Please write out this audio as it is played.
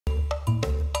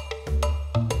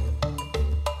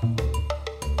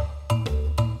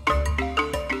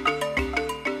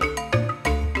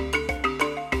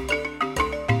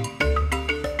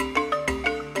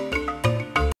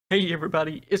Hey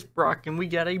everybody, it's Brock and we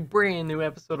got a brand new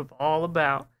episode of All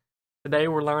About. Today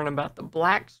we're learning about the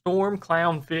black storm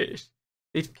clownfish.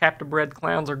 These captive bred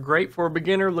clowns are great for a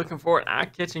beginner looking for an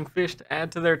eye-catching fish to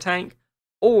add to their tank,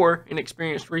 or an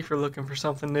experienced reefer looking for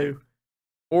something new.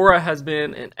 Aura has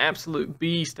been an absolute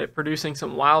beast at producing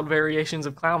some wild variations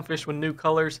of clownfish with new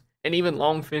colors, and even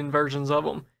long-fin versions of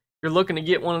them. If you're looking to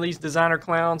get one of these designer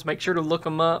clowns, make sure to look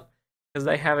them up, because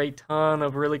they have a ton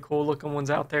of really cool looking ones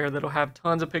out there that'll have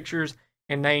tons of pictures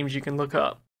and names you can look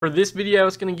up. For this video,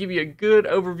 it's going to give you a good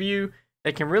overview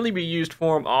that can really be used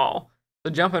for them all.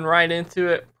 So jumping right into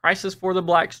it, prices for the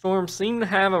Black Storm seem to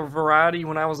have a variety.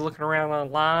 When I was looking around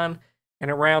online and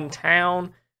around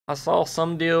town, I saw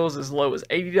some deals as low as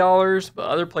 $80, but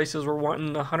other places were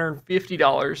wanting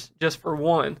 $150 just for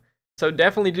one. So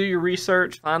definitely do your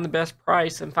research, find the best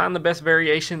price, and find the best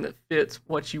variation that fits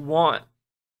what you want.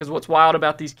 Because what's wild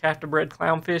about these captive bred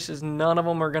clownfish is none of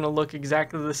them are going to look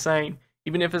exactly the same.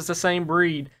 Even if it's the same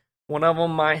breed, one of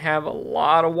them might have a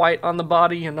lot of white on the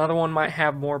body, another one might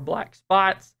have more black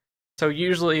spots. So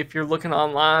usually if you're looking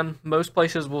online, most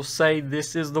places will say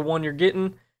this is the one you're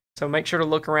getting. So make sure to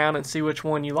look around and see which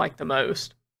one you like the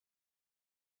most.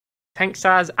 Tank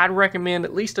size, I'd recommend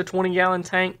at least a 20-gallon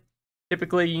tank.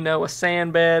 Typically, you know, a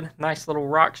sand bed, nice little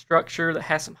rock structure that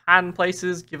has some hiding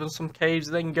places, give them some caves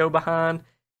they can go behind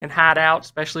and hide out,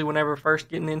 especially whenever first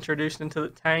getting introduced into the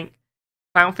tank.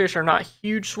 Clownfish are not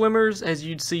huge swimmers, as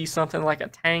you'd see something like a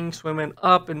tang swimming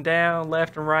up and down,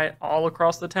 left and right, all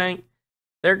across the tank.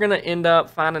 They're going to end up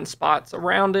finding spots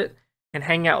around it and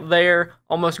hang out there,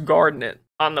 almost guarding it.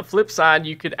 On the flip side,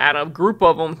 you could add a group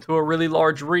of them to a really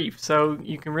large reef, so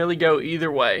you can really go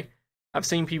either way. I've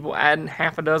seen people adding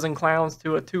half a dozen clowns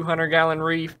to a 200-gallon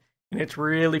reef, and it's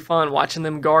really fun watching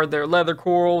them guard their leather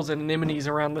corals and anemones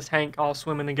around the tank all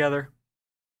swimming together.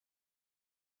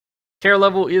 Care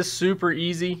level is super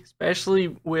easy,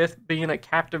 especially with being a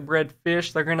captive bred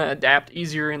fish. They're going to adapt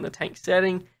easier in the tank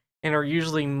setting and are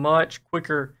usually much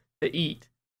quicker to eat.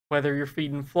 Whether you're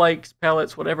feeding flakes,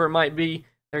 pellets, whatever it might be,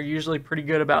 they're usually pretty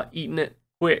good about eating it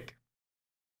quick.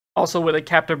 Also with a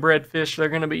captive bred fish, they're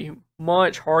going to be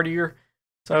much hardier.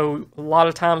 So a lot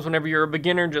of times whenever you're a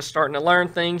beginner just starting to learn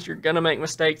things, you're going to make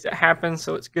mistakes that happen.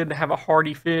 So it's good to have a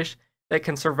hardy fish that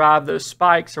can survive those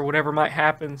spikes or whatever might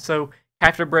happen. So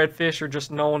captive bred fish are just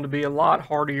known to be a lot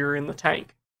hardier in the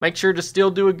tank. Make sure to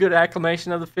still do a good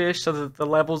acclimation of the fish so that the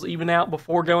levels even out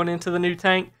before going into the new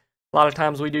tank. A lot of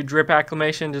times we do drip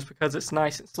acclimation just because it's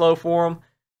nice and slow for them.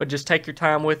 But just take your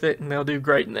time with it and they'll do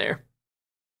great in there.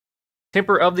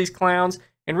 Temper of these clowns,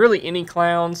 and really any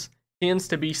clowns, tends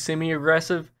to be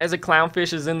semi-aggressive. As a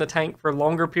clownfish is in the tank for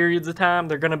longer periods of time,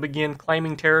 they're going to begin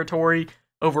claiming territory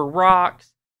over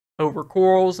rocks, over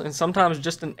corals, and sometimes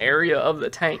just an area of the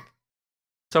tank.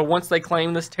 So once they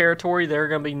claim this territory, they're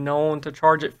going to be known to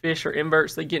charge at fish or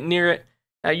inverts that get near it.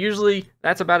 Now usually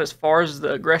that's about as far as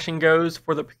the aggression goes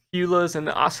for the Paculas and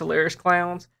the Ocellaris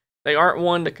clowns. They aren't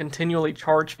one to continually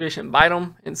charge fish and bite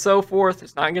them and so forth.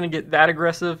 It's not going to get that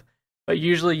aggressive, but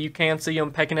usually you can see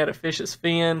them pecking at a fish's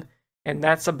fin, and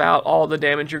that's about all the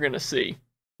damage you're going to see.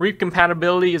 Reef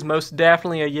compatibility is most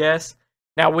definitely a yes.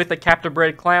 Now with a captive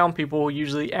bred clown, people will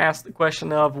usually ask the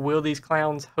question of, will these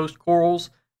clowns host corals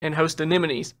and host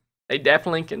anemones? They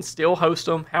definitely can still host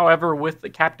them. However, with the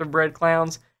captive bred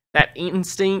clowns, that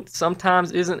instinct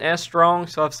sometimes isn't as strong,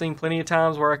 so I've seen plenty of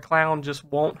times where a clown just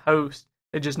won't host.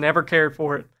 They just never cared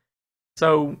for it.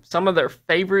 So some of their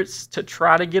favorites to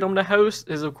try to get them to host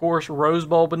is, of course, rose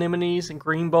bulb anemones and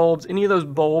green bulbs. Any of those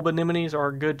bulb anemones are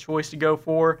a good choice to go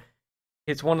for.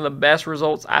 It's one of the best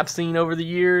results I've seen over the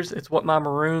years. It's what my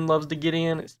maroon loves to get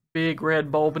in. It's big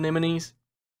red bulb anemones.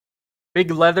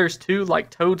 Big leathers too, like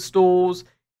toadstools.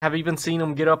 I've even seen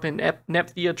them get up in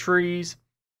Nepthia trees.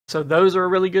 So those are a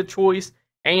really good choice.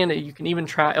 And you can even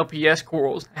try LPS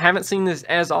corals. I haven't seen this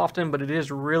as often, but it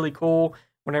is really cool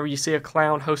whenever you see a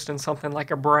clown hosting something like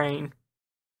a brain.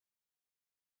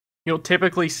 You'll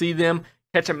typically see them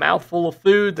catch a mouthful of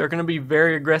food. They're going to be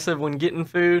very aggressive when getting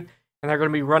food, and they're going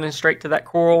to be running straight to that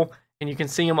coral, and you can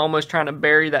see them almost trying to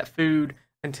bury that food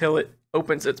until it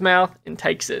opens its mouth and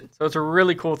takes it. So it's a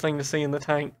really cool thing to see in the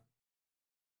tank.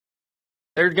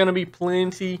 There's going to be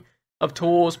plenty of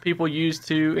tools people use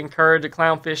to encourage a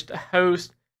clownfish to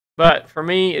host, but for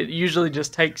me it usually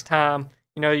just takes time.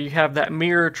 You know, you have that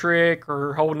mirror trick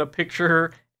or holding a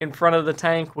picture in front of the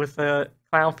tank with a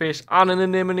clownfish on an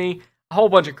anemone, a whole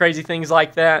bunch of crazy things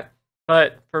like that.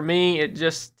 But for me it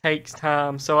just takes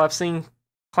time. So I've seen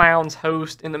clowns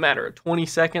host in the matter of 20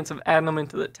 seconds of adding them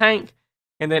into the tank,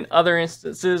 and then other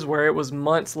instances where it was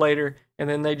months later and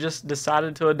then they just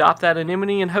decided to adopt that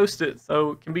anemone and host it.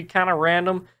 So it can be kind of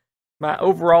random. My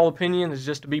overall opinion is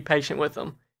just to be patient with them.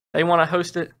 If they want to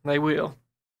host it, they will.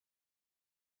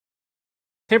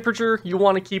 Temperature, you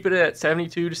want to keep it at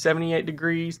 72 to 78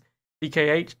 degrees,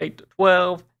 pKh 8 to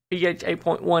 12, pH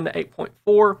 8.1 to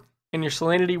 8.4, and your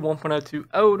salinity 1.020 to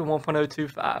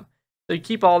 1.025. So you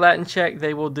keep all that in check,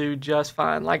 they will do just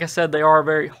fine. Like I said, they are a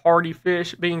very hardy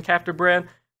fish being captive bred,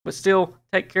 but still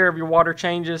take care of your water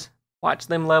changes, watch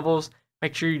them levels,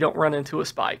 make sure you don't run into a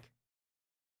spike.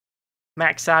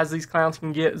 Max size these clowns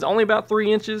can get is only about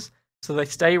 3 inches, so they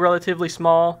stay relatively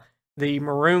small. The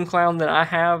maroon clown that I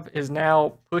have is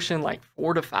now pushing like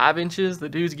 4 to 5 inches. The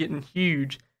dude's getting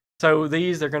huge. So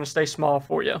these are going to stay small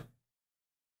for you.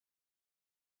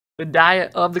 The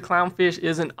diet of the clownfish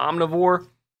is an omnivore.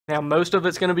 Now most of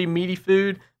it's going to be meaty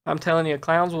food. I'm telling you,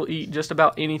 clowns will eat just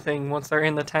about anything once they're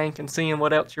in the tank and seeing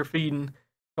what else you're feeding.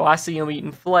 So I see them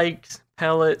eating flakes,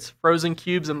 pellets, frozen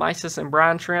cubes of mysis and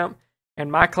brine shrimp.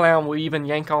 And my clown will even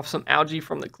yank off some algae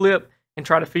from the clip and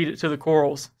try to feed it to the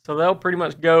corals. So they'll pretty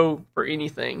much go for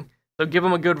anything. So give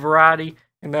them a good variety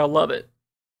and they'll love it.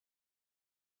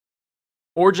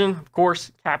 Origin, of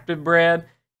course, captive bred.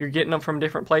 You're getting them from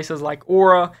different places like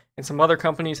Aura, and some other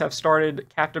companies have started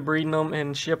captive breeding them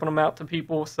and shipping them out to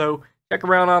people. So check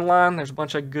around online. There's a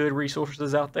bunch of good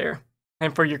resources out there.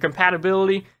 And for your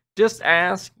compatibility, just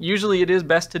ask. Usually it is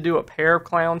best to do a pair of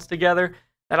clowns together.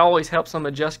 That always helps them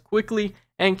adjust quickly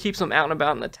and keeps them out and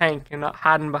about in the tank and not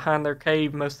hiding behind their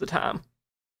cave most of the time.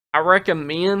 I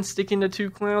recommend sticking to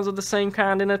 2 clowns of the same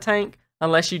kind in a tank,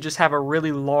 unless you just have a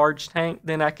really large tank.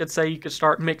 Then I could say you could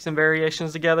start mixing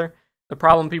variations together. The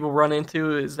problem people run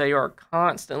into is they are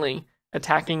constantly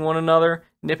attacking one another,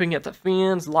 nipping at the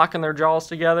fins, locking their jaws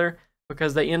together,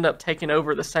 because they end up taking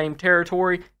over the same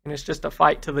territory, and it's just a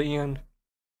fight to the end.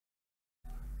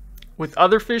 With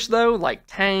other fish though, like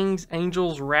tangs,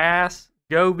 angels, wrasse,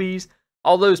 gobies,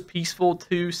 all those peaceful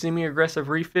 2 semi-aggressive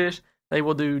reef fish, they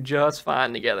will do just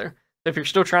fine together. So if you're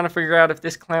still trying to figure out if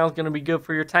this clown is going to be good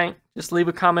for your tank, just leave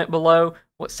a comment below.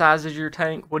 What size is your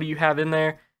tank? What do you have in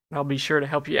there? And I'll be sure to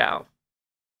help you out.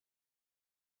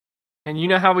 And you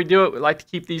know how we do it. We like to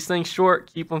keep these things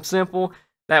short, keep them simple.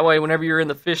 That way, whenever you're in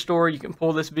the fish store, you can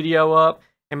pull this video up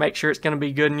and make sure it's going to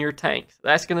be good in your tank. So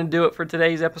that's going to do it for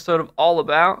today's episode of All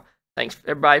About. Thanks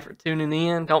everybody for tuning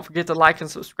in. Don't forget to like and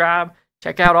subscribe.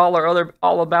 Check out all our other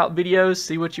All About videos.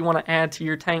 See what you want to add to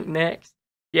your tank next.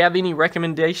 If you have any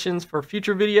recommendations for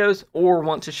future videos or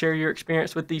want to share your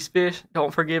experience with these fish,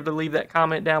 don't forget to leave that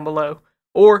comment down below.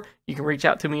 Or you can reach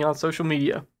out to me on social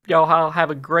media. Y'all have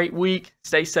a great week.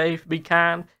 Stay safe, be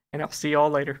kind, and I'll see y'all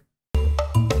later.